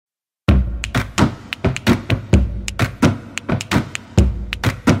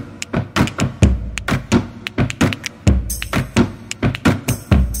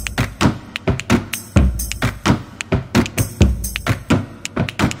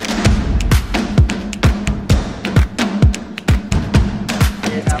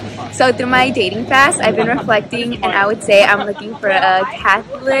So through my dating fast, I've been reflecting, and I would say I'm looking for a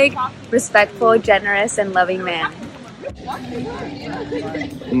Catholic, respectful, generous, and loving man.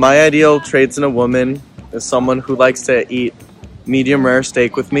 My ideal traits in a woman is someone who likes to eat medium rare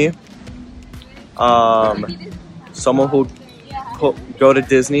steak with me. Someone who'll go to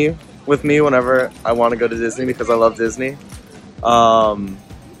Disney with me whenever I want to go to Disney because I love Disney. Someone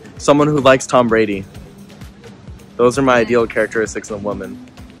who likes Tom Brady. Those are my ideal characteristics in a woman.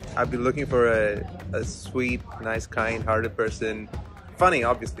 I'd be looking for a sweet, nice, kind-hearted person. Funny,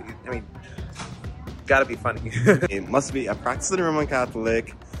 obviously. I mean, gotta be funny. It must be a practicing Roman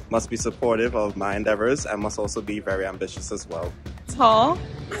Catholic, must be supportive of my endeavors, and must also be very ambitious as well. Tall.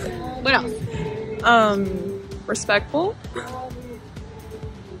 What else? Respectful.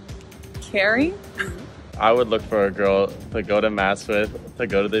 Caring. I would look for a girl to go to mass with, to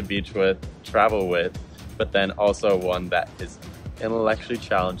go to the beach with, travel with, but then also one that is intellectually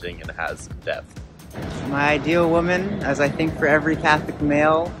challenging and has depth. My ideal woman, as I think for every Catholic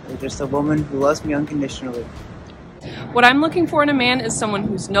male, is just a woman who loves me unconditionally. What I'm looking for in a man is someone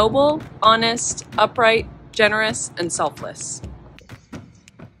who's noble, honest, upright, generous, and selfless.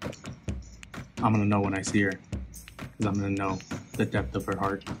 I'm gonna know when I see her, because I'm gonna know the depth of her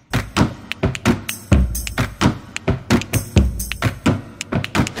heart.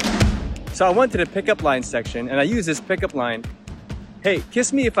 So I went to the pickup line section and I used this pickup line. Hey,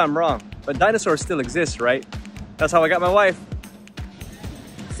 kiss me if I'm wrong, but dinosaurs still exist, right? That's how I got my wife.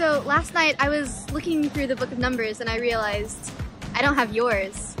 So last night I was looking through the book of Numbers and I realized I don't have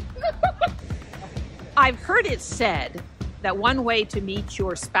yours. I've heard it said that one way to meet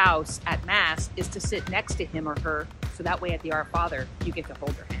your spouse at Mass is to sit next to him or her, so that way at the Our Father, you get to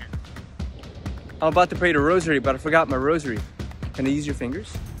hold her hand. I'm about to pray the rosary, but I forgot my rosary. Can I use your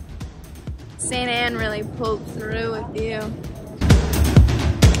fingers? St. Anne really pulled through with you.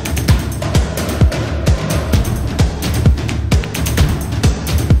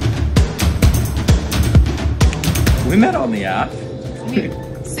 We met on the app.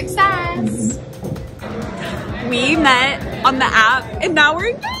 Success! We met on the app and now we're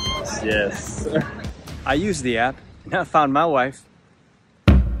engaged. Yes. I used the app and I found my wife.